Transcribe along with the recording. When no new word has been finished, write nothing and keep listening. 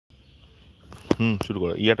শুরু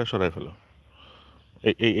করো, ইয়াটা সরাই ফেলো।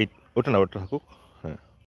 এই এই এই ওটা না, ওটা থাকুক। হ্যাঁ,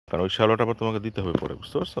 কারণ ওই শ্যালোটা আবার তোমাকে দিতে হবে পরে,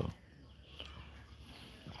 বুঝতে পারছো?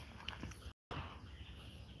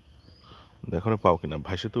 দেখো না পাও কিনা,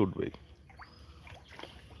 ভাসে তো উঠবেই।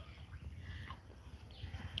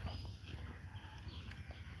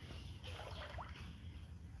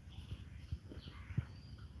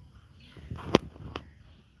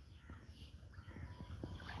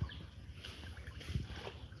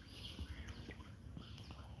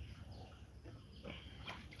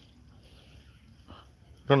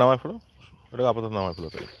 ওটা নামায় ফেলো, ওটাকে আপাতত নামায় ফেলো,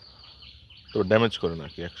 তাই তো ড্যামেজ করে না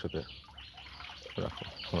কি একসাথে রাখো।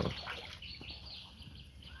 হ্যাঁ,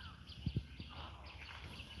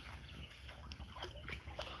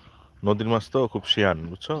 নদীর মাছ তো খুব শিয়ান,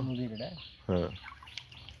 বুঝছো? হ্যাঁ,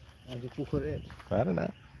 আরে না,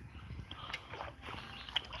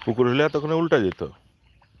 পুকুর হলে তখন উল্টা যেত।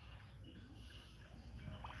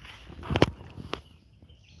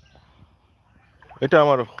 এটা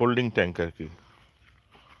আমার হোল্ডিং ট্যাঙ্ক আর কি,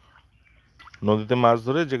 নদীতে মাছ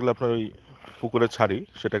ধরে যেগুলো আপনার ওই পুকুরে ছাড়ি,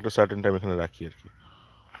 সেটা একটা সার্টেন টাইম এখানে রাখি আর কি।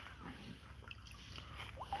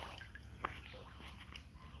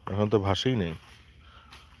 এখন তো ভাসেই নেই।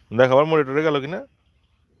 দেখ আবার মনিটরে গেল কিনা।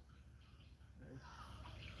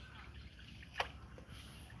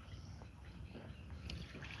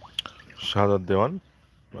 শাহাদাত দেওয়ান,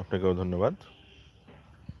 আপনাকেও ধন্যবাদ।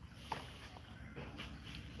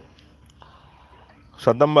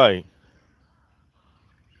 সাদ্দাম ভাই,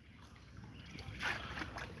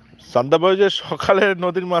 সাদ্দাম ভাই যে সকালে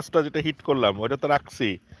নদীর মাছটা যেটা হিট করলাম ওইটা তো রাখছি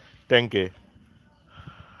ট্যাঙ্কে,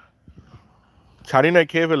 ছাড়ি নাই,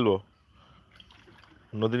 খেয়ে ফেলবো।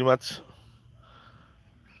 নদীর মাছ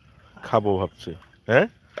খাবো ভাবছি। হ্যাঁ,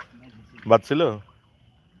 বাদ ছিল,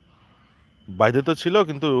 বাইরে তো ছিল,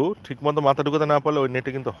 কিন্তু ঠিক মতো মাথা ঢুকাতে না পারলে ওই নেটে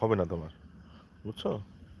কিন্তু হবে না তোমার, বুঝছো?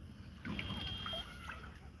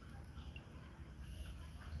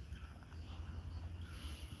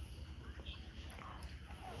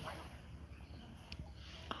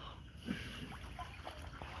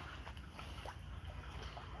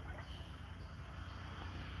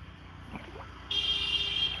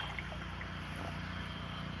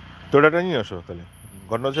 তো ওটা নিয়ে আসো তাহলে,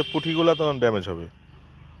 ঘটনা হচ্ছে পুঁঠিগুলো তখন ড্যামেজ হবে।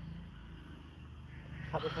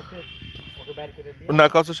 না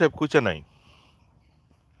কাছে সে কুচে নাই,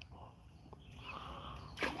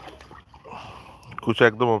 কুচে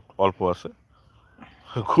একদম অল্প আছে।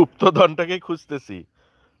 গুপ্তধনটাকেই খুঁজতেছি।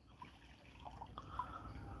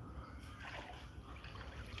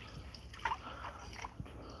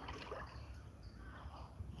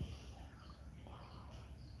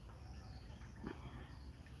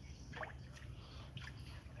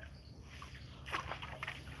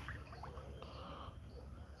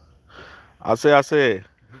 আছে আছে,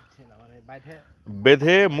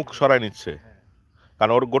 বেঁধে মুখ সরাই নিচ্ছে,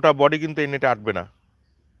 কারণ ওর গোটা বডি কিন্তু এই নেটে আটবে না।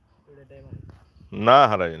 না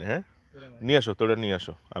হারাই জানি। হ্যাঁ, নিয়ে আসো, তোরা নিয়ে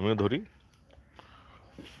আসো, আমিও ধরি।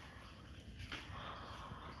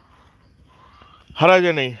 হারাই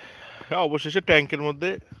জানি। অবশেষে ট্যাঙ্কের মধ্যে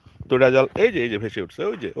তোরা জল, এই যে ভেসে উঠছে,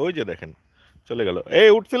 ওই যে দেখেন, চলে গেল। এই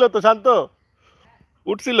উঠছিল তো শান্ত,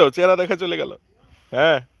 উঠছিল, চেহারা দেখা চলে গেল।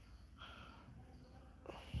 হ্যাঁ,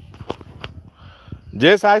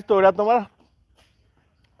 যে সাইজ তো ওরা তোমার।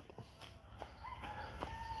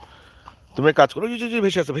 তুমি এক কাজ করো, ওই যে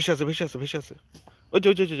ভেসে আছে। ওই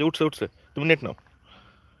যে উঠছে। তুমি নেট নাও,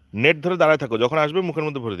 নেট ধরে দাঁড়ায় থাকো, যখন আসবে মুখের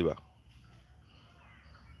মধ্যে ভরে দিবা।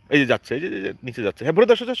 এই যে যাচ্ছে, এই যে নিচে যাচ্ছে। হ্যাঁ, ভরে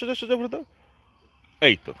দাও, সোজা ভরে দাও।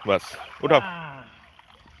 এই তো বাস, ওঠাও।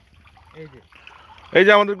 এই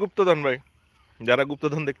যে আমাদের গুপ্তধন ভাই, যারা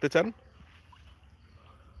গুপ্তধন দেখতে চান।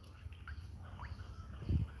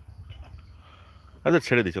 আচ্ছা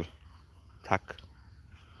ছেড়ে দিই, চল থাক,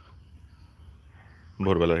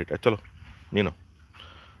 ভোরবেলা এটা চলো নিয়ে নাও,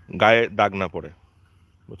 গায়ে দাগ না পড়ে,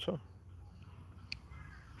 বুঝছো?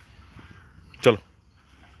 চলো,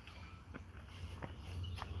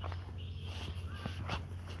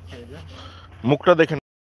 মুখটা দেখেন,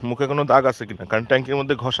 মুখে কোনো দাগ আছে কিনা, কারণ ট্যাঙ্কের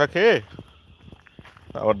মধ্যে ঘষা খেয়ে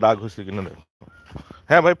আবার দাগ হয়েছে কিনা দেখো।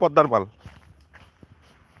 হ্যাঁ ভাই, পদ্মার মাল।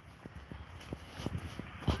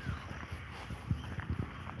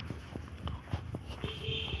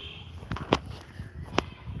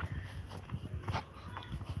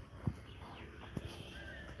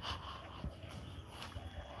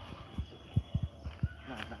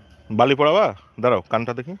 বালি পড়াবা, দাঁড়াও,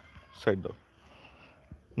 কানটা দেখি, সাইড দাও।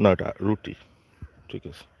 না, এটা রুটি, ঠিক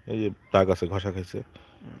আছে। এই যে দাগ আছে, ঘষা খাইছে।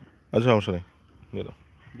 আচ্ছা সমস্যা নেই,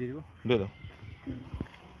 দিয়ে দাও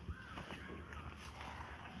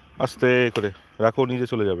আস্তে করে, রাখো, নিজে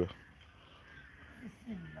চলে যাবে।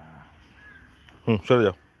 সরে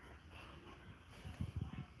যাও।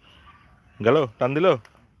 গেল, টান দিল,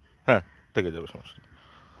 হ্যাঁ থেকে যাবে, সমস্যা নেই।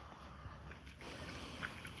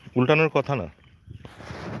 উল্টানোর কথা না।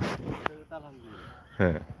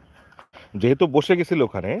 হ্যাঁ, যেহেতু বসে গেছিল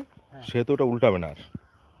ওখানে, সেহেতু ওটা উল্টাবে না আর।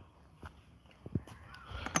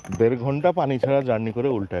 1.5 ঘন্টা পানি ছাড়া জার্নি করে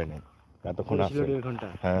উল্টায় নেই, এতক্ষণ আছে। 1.5 ঘন্টা।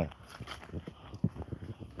 হ্যাঁ,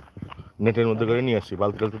 নেটের মধ্যে করে নিয়ে আসছি,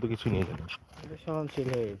 বালতি টালতি তো কিছু নিয়ে যাবে। সহনশীল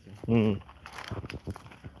হয়ে গেছে।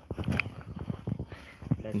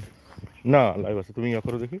 না লাইভ আছে, তুমি ইয়া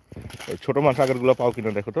করো দেখি, ছোট মাছ আগেরগুলো পাও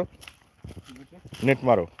কিনা দেখো তো, নেট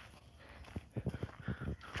মারো,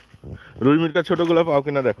 রুই মিরকা ছোটগুলো পাও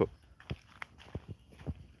কিনা দেখো।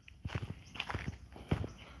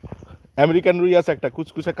 আমেরিকান রুই আছে একটা,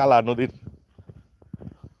 কুচকুচে কালা, নদীর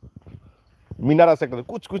মিনার আছে একটা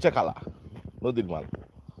কুচকুচে কালা, নদীর মাল।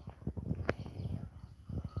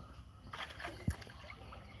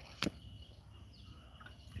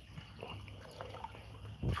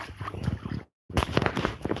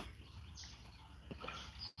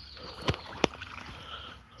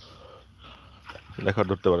 দেখো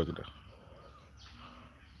ধরতে পারো কিনা।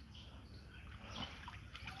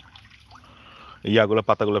 ইয়াগুলো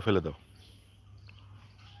পাতাগুলো ফেলে দাও।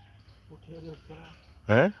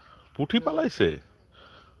 হ্যাঁ, পুঁটি পালাইছে,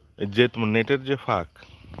 যে তোমার নেটের যে ফাঁক।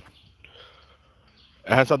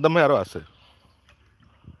 হ্যাঁ সাদ্দাম ভাই আরো আছে,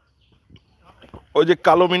 ওই যে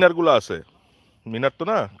কালো মিনার গুলো আছে, মিনার তো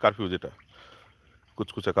না, কারফিউ যেটা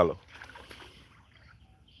কুচকুচে কালো।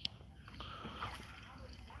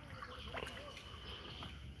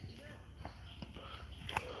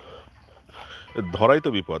 ধরাই তো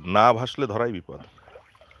বিপদ, না ভাসলে ধরাই বিপদ।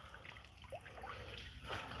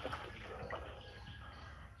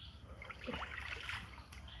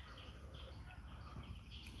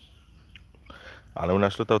 আলমিন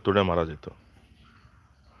আসলে তাও তোড়ে মারা যেত।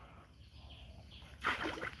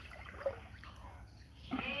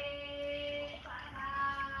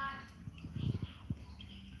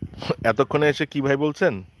 এতক্ষণে এসে কি ভাই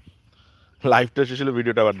বলছেন, লাইভটা শেষ হলে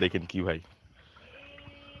ভিডিওটা আবার দেখেন কি ভাই।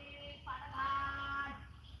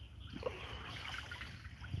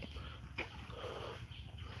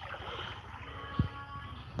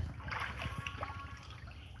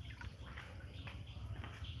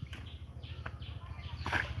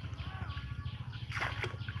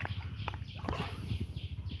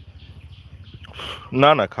 না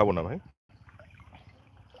না খাবো না ভাই,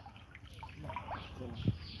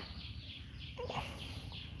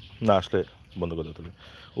 না আসলে বন্ধ করে দাও তুমি,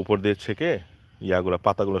 উপর দিয়ে ছেঁকে ইয়াগুলো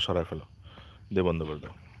পাতাগুলো সরাই ফেলো, দিয়ে বন্ধ করে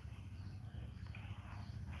দাও।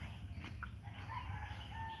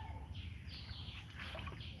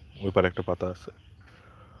 ওই পারে একটা পাতা আছে।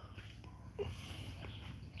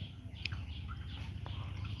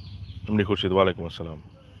 এমনি খুরশিদ, ওয়ালাইকুম আসসালাম।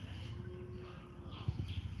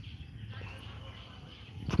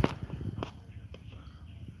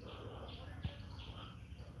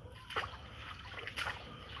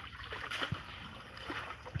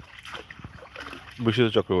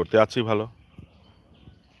 বিশ্বজিৎ চক্রবর্তী, আছি ভালো।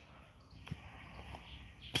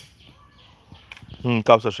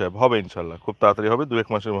 কাউসার সাহেব হবে ইনশাল্লাহ, খুব তাড়াতাড়ি হবে, 2-1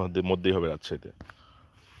 মাসের মধ্যেই হবে রাজশাহীতে।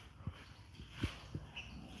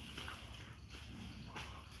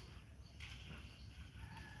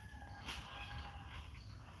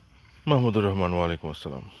 মাহমুদুর রহমান, ওয়ালাইকুম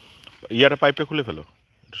আসসালাম। ইয়ার পাইপটা খুলে ফেলো,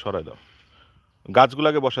 একটু সরাই দাও, গাছগুলো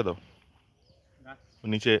আগে বসে দাও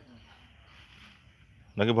নিচে,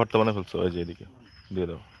 নাকি ভর্তা বানায় ফেলছো, ওই যে এদিকে দিয়ে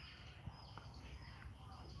দাও।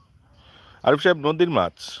 আরিফ সাহেব, নদীর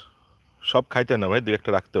মাছ সব খাইতে না ভাই,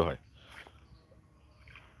 2-1টা রাখতে হয়।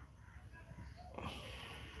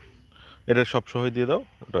 এটা সব সহ দিয়ে দাও,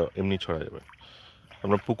 ওটা এমনি ছড়া যাবে।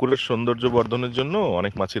 আমরা পুকুরের সৌন্দর্য বর্ধনের জন্য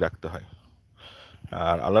অনেক মাছই রাখতে হয়।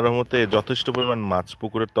 আর আল্লাহর রহমতে যথেষ্ট পরিমাণ মাছ,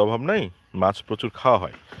 পুকুরের তো অভাব নাই, মাছ প্রচুর খাওয়া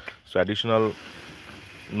হয়। সো অ্যাডিশনাল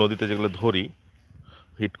নদীতে যেগুলো ধরি,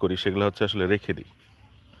 হিট করি, সেগুলো হচ্ছে আসলে রেখে দিই,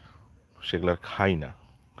 সেগুলো আর খাই না।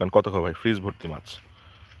 কারণ কত খাওয়া ভাই, ফ্রিজ ভর্তি মাছ।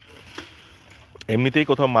 এমনিতেই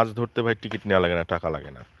কোথাও মাছ ধরতে ভাই টিকিট নেওয়া লাগে না, টাকা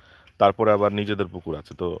লাগে না, তারপরে আবার নিজেদের পুকুর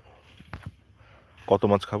আছে, তো কত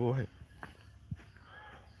মাছ খাবো ভাই।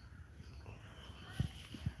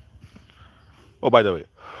 ও বাই দ্য ওয়ে,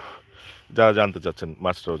 যারা জানতে চাচ্ছেন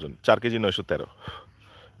মাছটার ওজন 4 কেজি 913,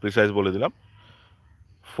 প্রিসাইজ বলে দিলাম,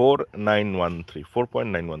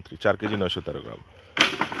 4.913, 4 কেজি 913 গ্রাম।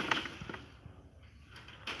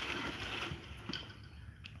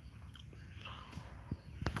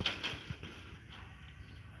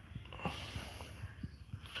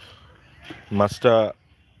 মাছটা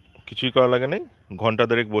কিছুই করা লাগে নাই, ঘন্টা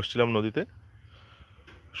 2.5 বসছিলাম নদীতে,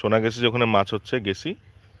 শোনা গেছে যে ওখানে মাছ হচ্ছে, গেছি,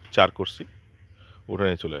 চার করছি, উঠে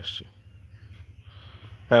নিয়ে চলে আসছি।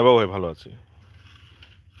 হ্যাঁ বাবু ভাই, ভালো আছি।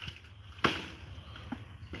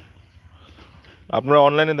 আপনারা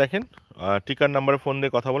অনলাইনে দেখেন, টিকার নাম্বারে ফোন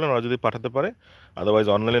দিয়ে কথা বলেন, ওরা যদি পাঠাতে পারে। আদারওয়াইজ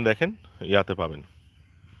অনলাইনে দেখেন, ইয়াতে পাবেন,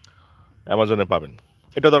 অ্যামাজনে পাবেন।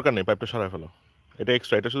 এটা দরকার নেই, পাইপটা সরাই ফেলো। এটা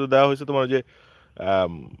এক্সট্রা, এটা শুধু দেওয়া হয়েছে তোমার যে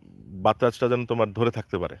আম, বাতাসটা যেন তোমার ধরে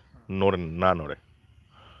থাকতে পারে, নড়ে না নড়ে।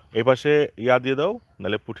 এই পাশে ইয়া দিয়ে দাও,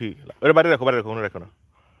 নাহলে পুঠি। ওটা বাইরে রাখো, বাইরে রাখো, ওখানে রাখো না,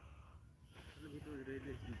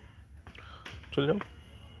 চলে যাও।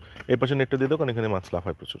 এই পাশে নেটটা দিয়ে দাও, কারণ এখানে মাছ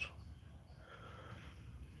লাফায় প্রচুর।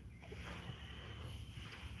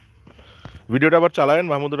 ভিডিওটা আবার চালায়েন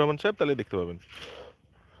মাহমুদুর রহমান সাহেব, তাহলে দেখতে পাবেন।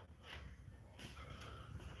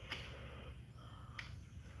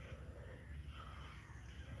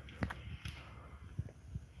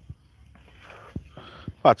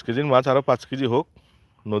 পাঁচ কেজির মাছ আরও 5 কেজি হোক,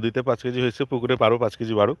 নদীতে 5 কেজি হয়েছে, পুকুরে আরও 5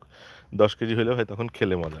 কেজি বাড়ুক, 10 কেজি হলেও হয় তখন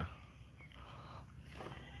খেলে মজা।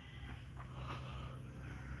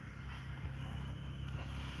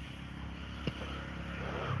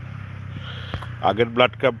 আগের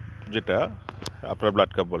ব্লাড কাপ যেটা আপনার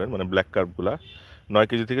ব্লাড কাপ বলেন, মানে ব্ল্যাক কাপগুলা 9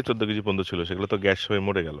 কেজি থেকে 14 কেজি পর্যন্ত ছিল, সেগুলো তো গ্যাস হয়ে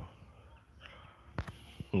মরে গেল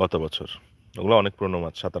গত বছর। ওগুলো অনেক পুরনো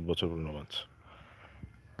মাছ, 7-8 বছর পুরনো মাছ।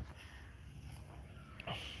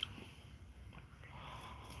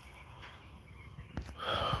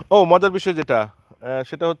 ও মজার বিষয় যেটা,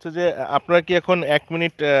 সেটা হচ্ছে যে আপনারা কি এখন 1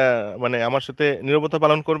 মিনিট মানে আমার সাথে নীরবতা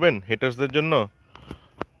পালন করবেন হেটার্সদের জন্য?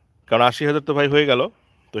 কারণ 80,000 তো ভাই হয়ে গেল।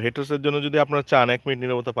 তো হেটার্সের জন্য যদি আপনারা চান 1 মিনিট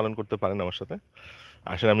নীরবতা পালন করতে পারেন আমার সাথে,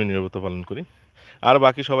 আসলে আমি নীরবতা পালন করি। আর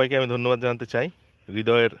বাকি সবাইকে আমি ধন্যবাদ জানাতে চাই,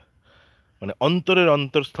 হৃদয়ের মানে অন্তরের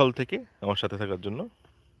অন্তরস্থল থেকে আমার সাথে থাকার জন্য।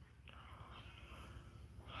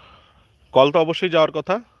 কল তো অবশ্যই যাওয়ার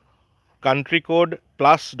কথা, কান্ট্রি কোড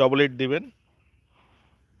 +88 দিবেন।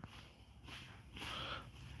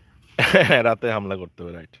 রাতে হামলা করতে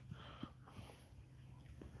হবে, রাইট।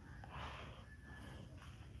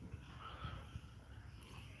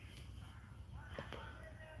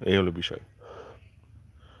 এই হলো বিষয়।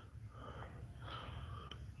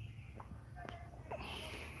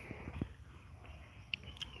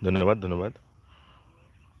 ধন্যবাদ, ধন্যবাদ।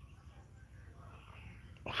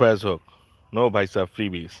 ফ্যাজ হোক, নো ভাই সাহ,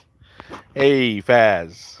 ফ্রিবিজ। এই ফ্যাজ,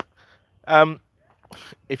 um,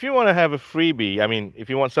 if you want to have a freebie, I mean, if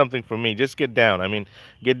you want something from me, just get down. I mean,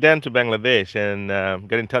 get down to Bangladesh and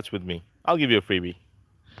get in touch with me. I'll give you a freebie.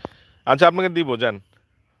 আচ্ছা, আপনাকে দিব, যান।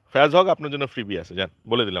 ফ্যাজ হক, আপনার জন্য ফ্রিবি আছে, যান,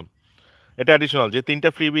 বলে দিলাম। এটা অ্যাডিশনাল, যে 3টা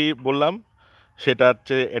ফ্রিবি বললাম সেটা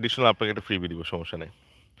হচ্ছে অ্যাডিশনাল, আপনাকে একটা ফ্রিবি দিব, সমস্যা নেই।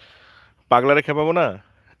 পাগলারে খেপাবো না?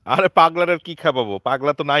 আরে পাগলার আর কি খাপাবো,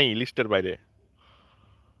 পাগলা তো নাই লিস্টের বাইরে।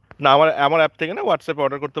 না, আমার আমার অ্যাপ থেকে না, হোয়াটসঅ্যাপে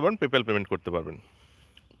অর্ডার করতে পারেন, পেপ্যাল পেমেন্ট করতে পারবেন।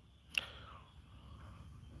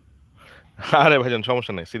 আরে ভাইজান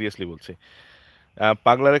সমস্যা নেই, সিরিয়াসলি বলছি।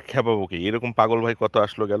 পাগলারে খেপাবো কি, এরকম পাগল ভাই কত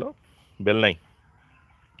আসলো গেল, বেল নাই।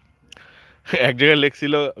 এক জায়গায়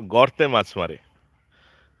লেখছিল গর্তে মাছ মারে।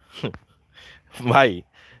 ভাই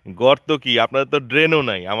গর্ত কি, আপনাদের তো ড্রেনও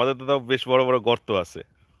নাই, আমাদের তো তাও বেশ বড় বড় গর্ত আছে।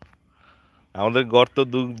 আমাদের গর্ত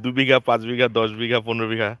 2 বিঘা, 5 বিঘা, 10 বিঘা, 15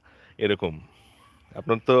 বিঘা এরকম।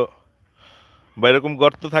 আপনার তো বা এরকম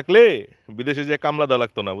গর্ত থাকলে বিদেশে যে কামলা দেওয়া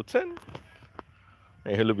লাগতো না, বুঝছেন?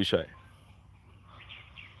 এই হলো বিষয়।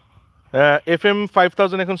 FM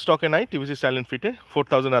 5000 এখন স্টকে নাই, টিভিসি সাইলেন্ট ফিটে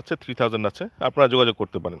 4000 আছে, 3000 আছে, আপনারা যোগাযোগ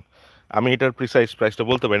করতে পারেন। আমি এটার প্রিসাইজ প্রাইসটা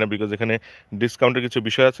বলতে পারি না, বিকজ এখানে ডিসকাউন্টের কিছু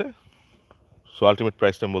বিষয় আছে। সো আলটিমেট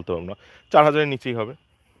প্রাইসটা আমি বলতে পারবো না, 4000-এর নিচেই হবে।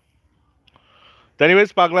 এনিওয়েজ,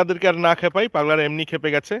 পাগলাদেরকে আর না খেপাই, পাগলারা এমনি খেপে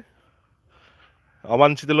গেছে।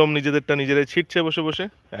 অবাঞ্ছিত লোম নিজেদেরটা নিজেরাই ছিটছে বসে বসে,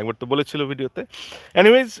 একবার তো বলেছিল ভিডিওতে।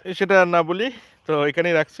 এনিওয়েজ, সেটা আর না বলি, তো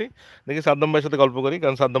এখানেই রাখছি। দেখি সাদ্দাম ভাইয়ের সাথে গল্প করি,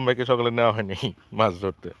 কারণ সাদ্দাম ভাইকে সকালে নেওয়া হয়নি মাছ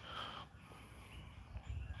ধরতে।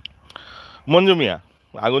 মঞ্জু মিয়া,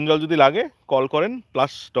 আগুন জল যদি লাগে কল করেন,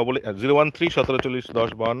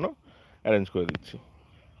 +013-1740-1052, অ্যারেঞ্জ করে দিচ্ছি।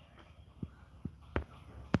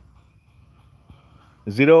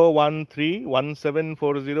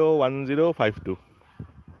 013-1740-1052,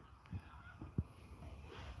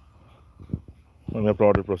 আমি আপনার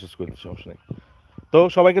অর্ডার প্রসেস করে দিচ্ছি, সমস্যা নেই। তো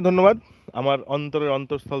সবাইকে ধন্যবাদ, আমার অন্তরের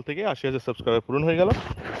অন্তঃস্থল থেকে 80,000 সাবস্ক্রাইবার পূরণ হয়ে গেল।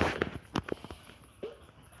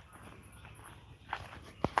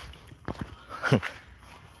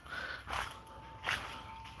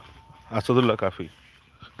 আসাদুল্লাহ কাফি,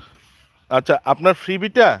 আচ্ছা আপনার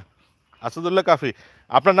ফ্রিবিটা, আসাদুল্লাহ কাফি,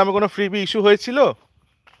 আপনার নামে কোনো ফ্রিবি ইস্যু হয়েছিল?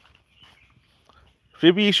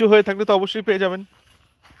 ফ্রিবি ইস্যু হয়ে থাকলে তো অবশ্যই পেয়ে যাবেন।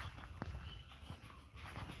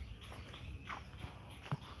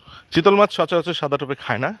 চিতল মাছ সচরাচর সাদা টোপে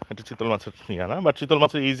খায় না, এটা চিতল মাছের ইয়া না, বাট চিতল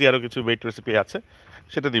মাছের ইজি আরও কিছু বেট রেসিপি আছে,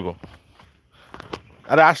 সেটা দিব।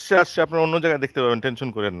 আরে আসছে আসছে, আপনার অন্য জায়গায় দেখতে পাবেন, টেনশন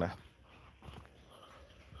করেন না,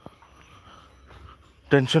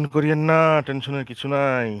 টেনশন করিয়েন না, টেনশনের কিছু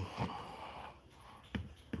নাই।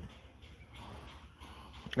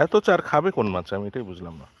 এত চার খাবে কোন মাছ, আমি এটাই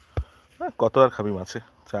বুঝলাম না। হ্যাঁ, কত আর খাবি মাছে,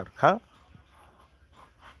 চার খা।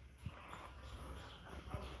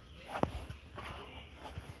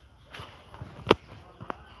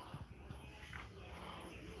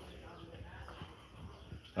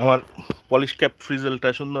 আমার পলিশ ক্যাপ ফ্রিজেলটা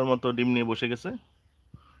সুন্দর মতো ডিম নিয়ে বসে গেছে।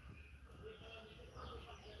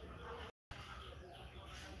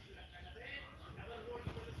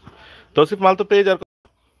 তৌসিফ, মাল তো পেয়ে যাওয়ার কথা,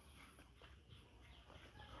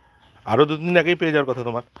 আরো 2-3 দিন আগেই পেয়ে যাওয়ার কথা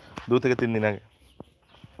তোমার, 2 থেকে 3 দিন আগে।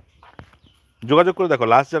 যোগাযোগ করে দেখো,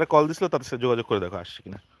 লাস্ট যারা কল দিছিল তাদের সাথে যোগাযোগ করে দেখো আসছে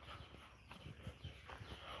কিনা।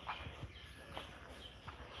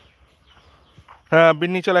 হ্যাঁ,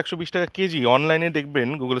 বিন্নি চাল 120 টাকা কেজি, অনলাইনে দেখবেন,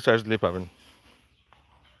 গুগলে সার্চ দিলে পাবেন।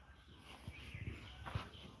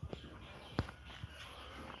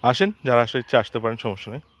 আসেন, যারা আসার ইচ্ছা আসতে পারেন, সমস্যা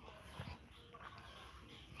নেই।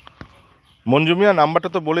 মঞ্জু মিয়া, নাম্বারটা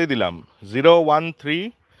তো বলেই দিলাম,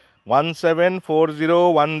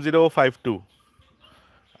 01317401052।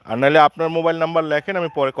 আর নাহলে আপনার মোবাইল নাম্বার লেখেন, আমি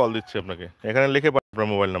পরে কল দিচ্ছি আপনাকে। এখানে লিখে পারেন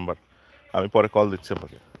আপনার মোবাইল নাম্বার, আমি পরে কল দিচ্ছি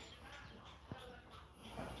আপনাকে।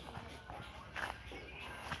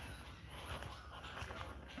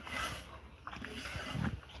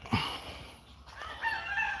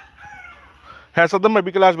 হ্যাঁ সাদ্দাম ভাই,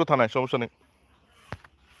 বিকেলে আসবো থানায়, সমস্যা নেই।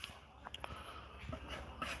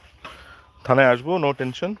 থানায় আসবো, নো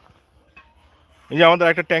টেনশন। এই যে আমাদের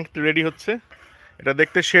একটা ট্যাঙ্ক রেডি হচ্ছে, এটা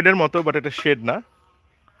দেখতে শেডের মতো, বাট এটা শেড না।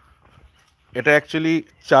 এটা অ্যাকচুয়ালি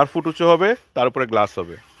 4 ফুট উঁচু হবে, তার উপরে গ্লাস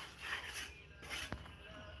হবে।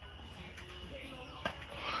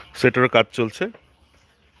 সেটারও কাজ চলছে।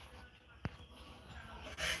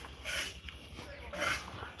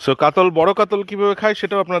 সো কাতল, বড় কাতল কিভাবে খায়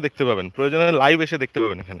সেটাও আপনারা দেখতে পাবেন, প্রয়োজনে লাইভ এসে দেখতে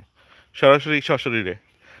পাবেন এখানে, সরাসরি সশরীরে।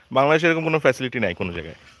 বাংলাদেশে এরকম কোনো ফ্যাসিলিটি নাই কোনো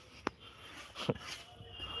জায়গায়।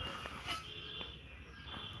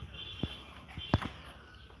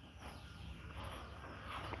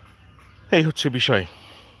 এই হচ্ছে বিষয়।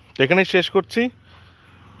 এখানেই শেষ করছি।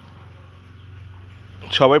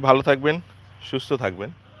 সবাই ভালো থাকবেন, সুস্থ থাকবেন।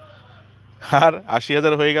 আর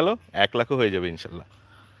 80,000 হয়ে গেল, 1 লাখও হয়ে যাবে ইনশাল্লাহ।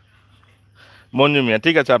 মঞ্জু মিয়া,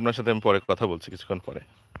 ঠিক আছে, আপনার সাথে আমি পরে কথা বলছি, কিছুক্ষণ পরে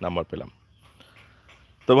নাম্বার পেলাম।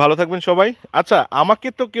 তো ভালো থাকবেন সবাই। আচ্ছা, আমাকে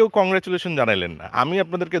তো কেউ কংগ্রেচুলেশন জানাইলেন না, আমি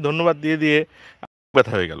আপনাদেরকে ধন্যবাদ দিয়ে দিয়ে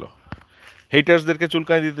ব্যথা হয়ে গেল। হেটার্সদেরকে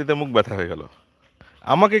চুলকানি দিতে দিতে মুখ ব্যথা হয়ে গেল।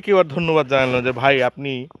 আমাকে কেউ আর ধন্যবাদ জানালো যে ভাই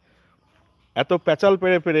আপনি এত প্যাচাল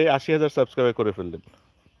পেরে পেরে 80,000 সাবস্ক্রাইবার করে ফেললেন।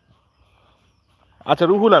 আচ্ছা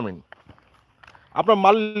রুহুল আমিন, আপনার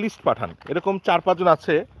মাল লিস্ট পাঠান। এরকম 4-5 জন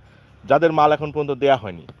আছে যাদের মাল এখন পর্যন্ত দেয়া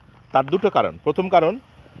হয়নি। তার দুটো কারণ। প্রথম কারণ,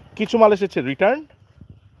 কিছু মাল এসেছে রিটার্ন,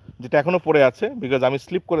 যেটা এখনও পড়ে আছে, বিকজ আমি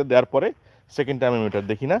স্লিপ করে দেওয়ার পরে সেকেন্ড টাইম আমি ওটা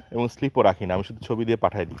দেখি না এবং স্লিপও রাখি না, আমি শুধু ছবি দিয়ে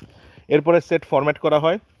পাঠাই দিই। এরপরে সেট ফরম্যাট করা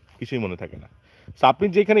হয়, কিছুই মনে থাকে না। সো আপনি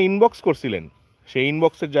যেখানে ইনবক্স করছিলেন সেই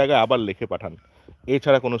ইনবক্সের জায়গায় আবার লিখে পাঠান,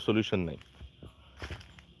 এছাড়া কোনো সলিউশন নেই।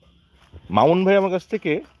 মামুন ভাই আমার কাছ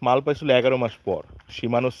থেকে মাল পাইছিল 11 মাস পর,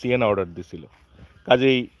 সীমানো সিএন অর্ডার দিছিল,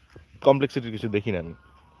 কাজেই কমপ্লেক্সিটির কিছু দেখি না আমি।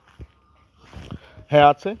 হ্যাঁ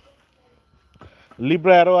আছে,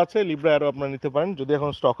 লিব্রা অ্যারো আছে, লিব্রা অ্যারো আপনারা নিতে পারেন, যদি এখন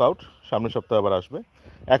স্টক আউট, সামনের সপ্তাহে আবার আসবে।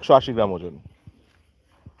 180 গ্রাম ওজন।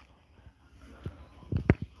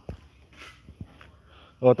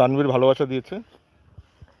 ও তানভীর ভালোবাসা দিয়েছে।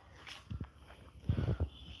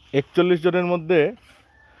 41 জনের মধ্যে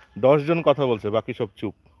 10 জন কথা বলছে, বাকি সব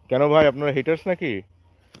চুপ। কেন ভাই, আপনারা হেটার্স নাকি?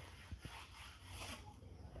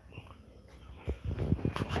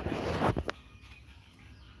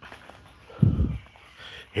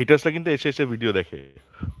 হেটার্সরা কিন্তু এসে এসে ভিডিও দেখে,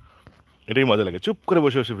 এটাই মজা লাগে, চুপ করে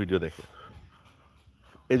বসে বসে ভিডিও দেখে।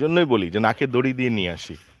 এই জন্যই বলি যে নাকে দড়ি দিয়ে নিয়ে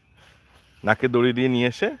আসি, নাকে দড়ি দিয়ে নিয়ে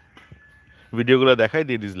এসে ভিডিওগুলো দেখাই,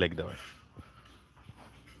 দিয়ে ডিসলাইক দেওয়ায়।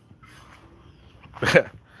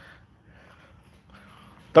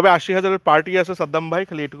 তবে 80,000-এর পার্টি আছে সাদ্দাম ভাই,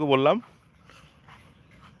 খালি এটুকু বললাম।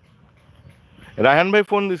 রায়হান ভাই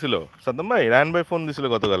ফোন দিছিল, সাদ্দাম ভাই, রায়হান ভাই ফোন দিছিল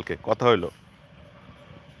গতকালকে, কথা হইলো।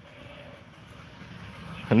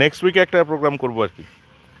 নেক্সট উইকে একটা প্রোগ্রাম করবো আর কি,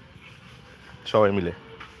 সবাই মিলে।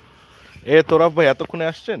 তোরাফ ভাই এতক্ষণে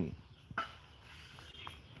আসছেন?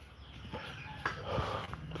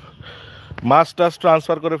 মাছ টাছ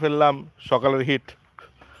ট্রান্সফার করে ফেললাম, সকালের হিট,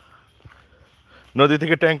 নদী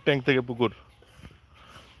থেকে ট্যাঙ্ক, ট্যাঙ্ক থেকে পুকুর।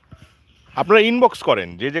 আপনারা ইনবক্স করেন,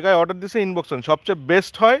 যে জায়গায় অর্ডার দিছে ইনবক্স করেন, সবচেয়ে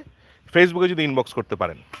বেস্ট হয় ফেসবুকে যদি ইনবক্স করতে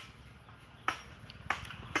পারেন।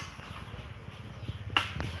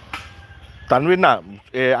 তানভীর না,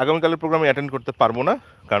 আগামীকালের প্রোগ্রামে অ্যাটেন্ড করতে পারবো না,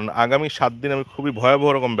 কারণ আগামী 7 দিন আমি খুবই ভয়াবহ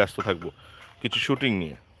রকম ব্যস্ত থাকবো কিছু শুটিং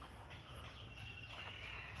নিয়ে।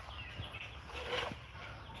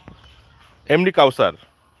 এমডি কাউসার,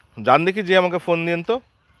 জান দেখি যে আমাকে ফোন দিয়েন তো।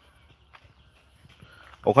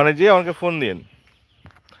 ওখানে যেয়ে আমাকে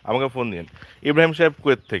ফোন দিন, ইব্রাহিম সাহেব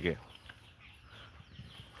কুয়েত থেকে।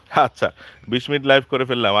 আচ্ছা, 20 মিনিট লাইভ করে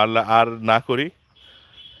ফেললাম, আর না করি।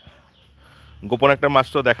 গোপন একটা মাছ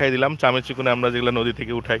তো দেখাই দিলাম, চামে চিকুনে আমরা যেগুলো নদী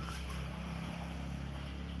থেকে উঠাই।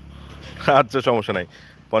 আচ্ছা, সমস্যা নাই।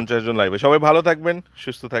 50 জন লাইভে, সবাই ভালো থাকবেন,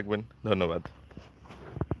 সুস্থ থাকবেন, ধন্যবাদ।